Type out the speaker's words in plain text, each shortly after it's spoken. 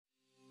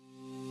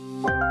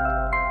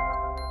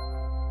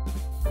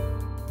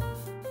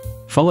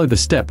Follow the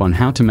step on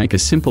how to make a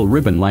simple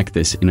ribbon like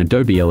this in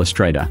Adobe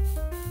Illustrator.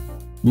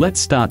 Let's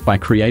start by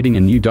creating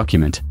a new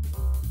document.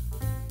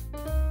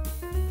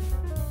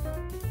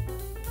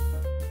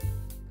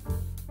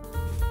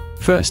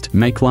 First,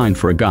 make line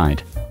for a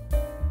guide.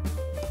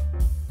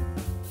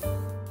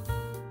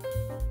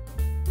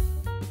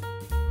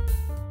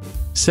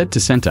 Set to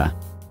center.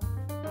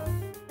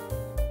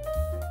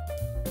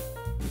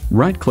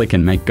 Right-click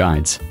and make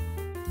guides.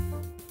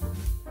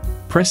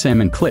 Press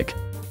M and click.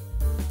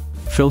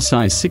 Fill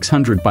size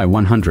 600 by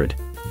 100.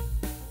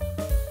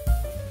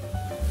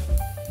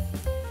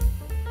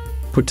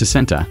 Put to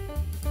center.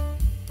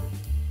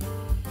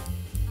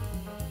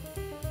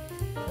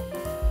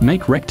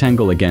 Make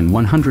rectangle again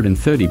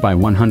 130 by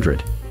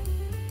 100.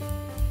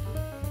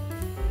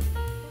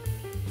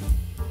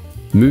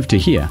 Move to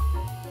here.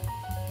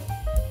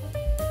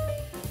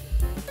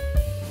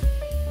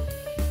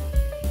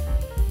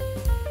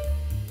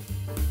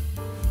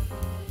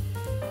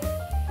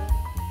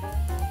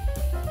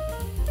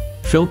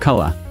 Fill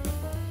color.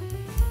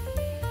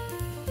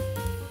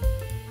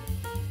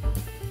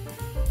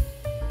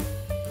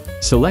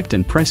 Select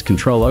and press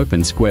Ctrl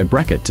open square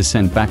bracket to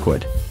send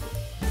backward.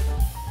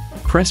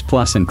 Press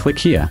plus and click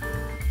here.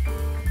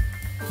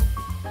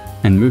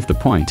 And move the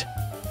point.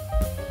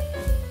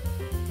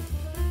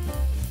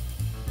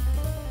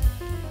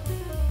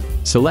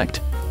 Select.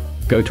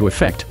 Go to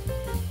Effect.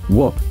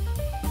 Warp.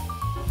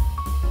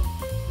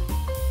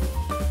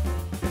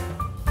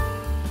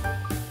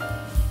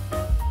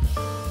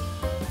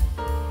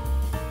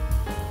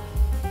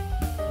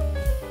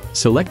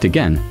 Select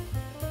again,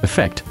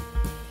 Effect,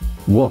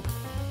 Warp,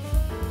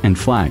 and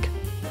Flag.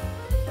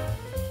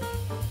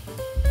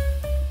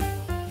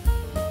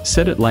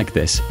 Set it like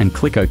this and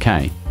click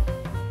OK.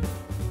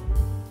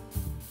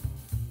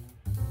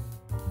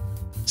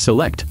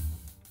 Select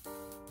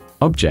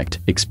Object,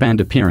 Expand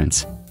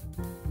Appearance.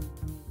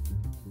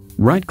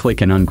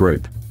 Right-click and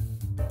ungroup.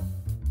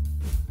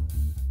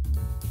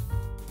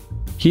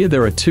 Here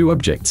there are two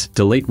objects,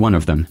 delete one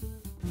of them.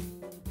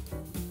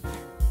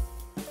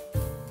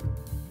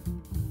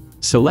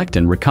 Select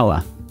and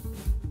recolor.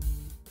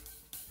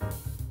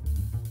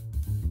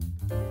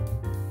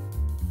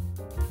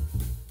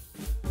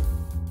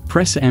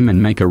 Press M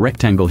and make a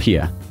rectangle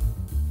here.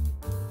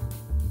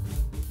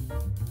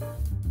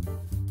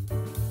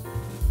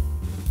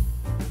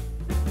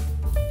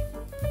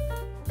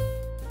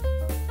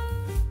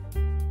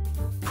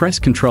 Press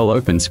Ctrl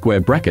open square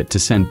bracket to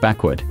send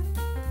backward.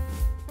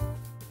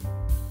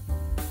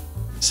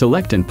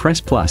 Select and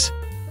press plus.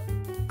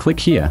 Click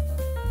here.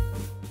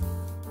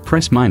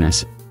 Press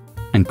minus,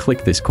 and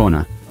click this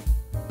corner.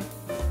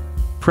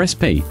 Press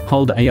P,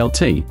 hold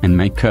Alt, and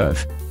make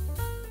curve.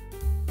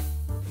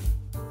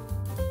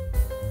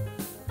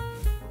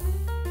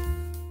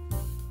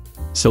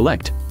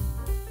 Select.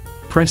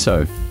 Press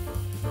O.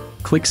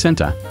 Click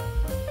center.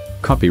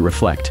 Copy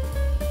reflect.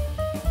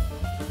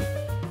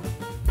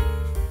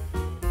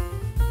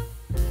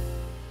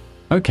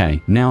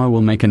 OK, now I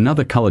will make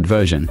another colored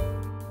version.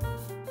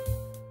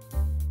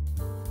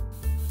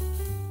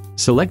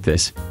 Select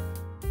this.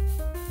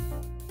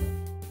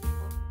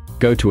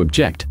 Go to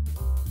Object,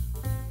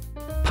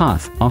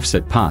 Path,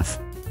 Offset Path.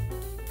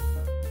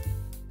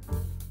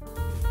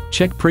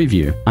 Check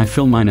Preview, I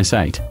fill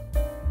 -8.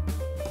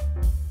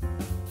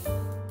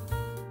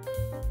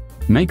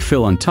 Make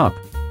fill on top.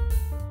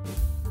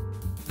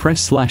 Press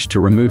slash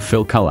to remove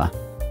fill color.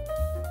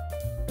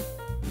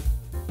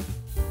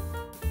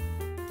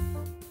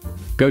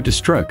 Go to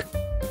Stroke,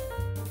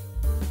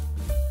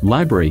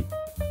 Library,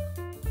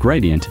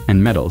 Gradient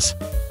and Metals.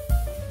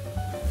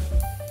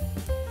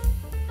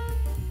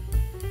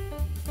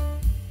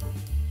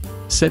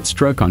 Set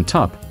stroke on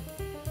top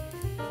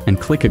and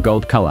click a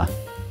gold color.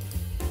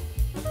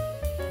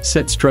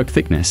 Set stroke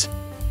thickness.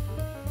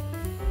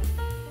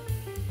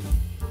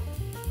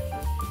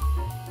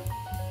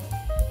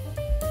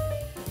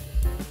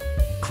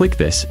 Click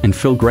this and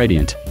fill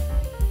gradient.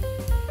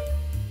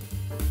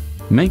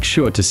 Make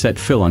sure to set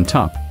fill on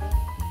top.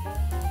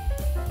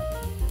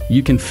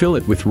 You can fill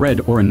it with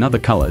red or another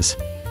colors.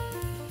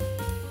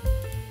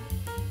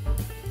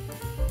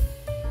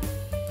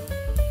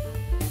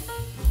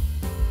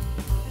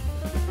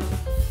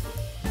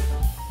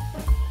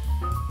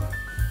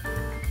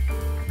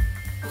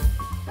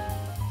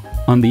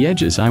 On the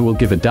edges I will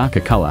give a darker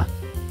color.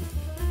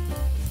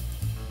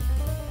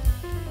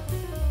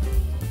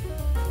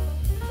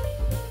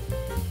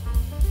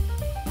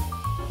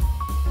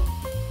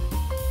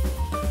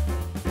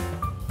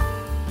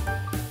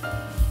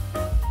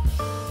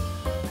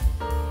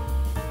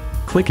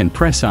 Click and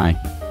press I.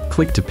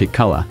 Click to pick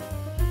color.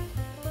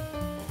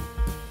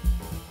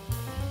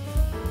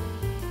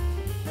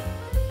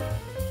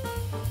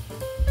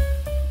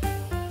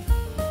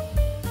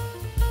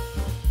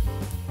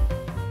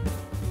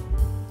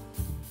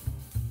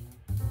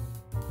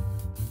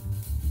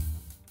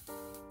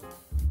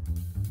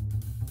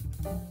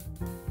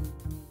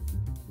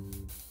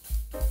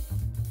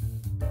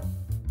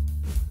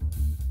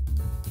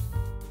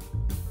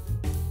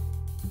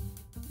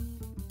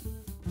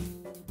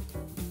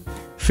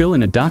 fill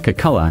in a darker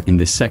color in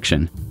this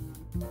section.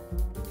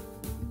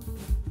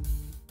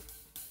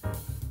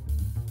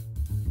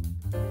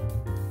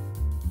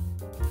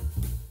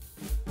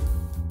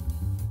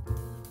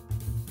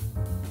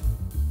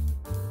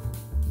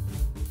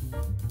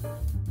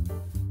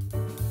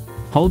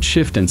 Hold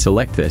Shift and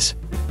select this.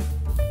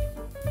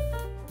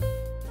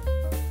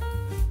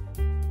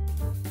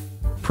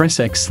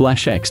 Press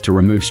X/X to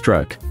remove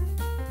stroke.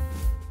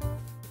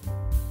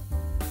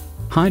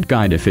 Hide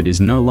guide if it is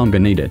no longer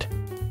needed.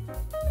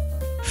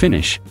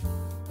 Finish.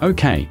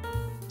 OK.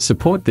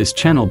 Support this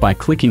channel by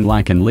clicking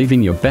like and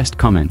leaving your best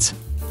comments.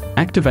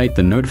 Activate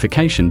the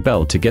notification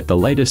bell to get the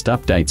latest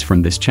updates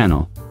from this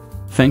channel.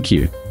 Thank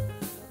you.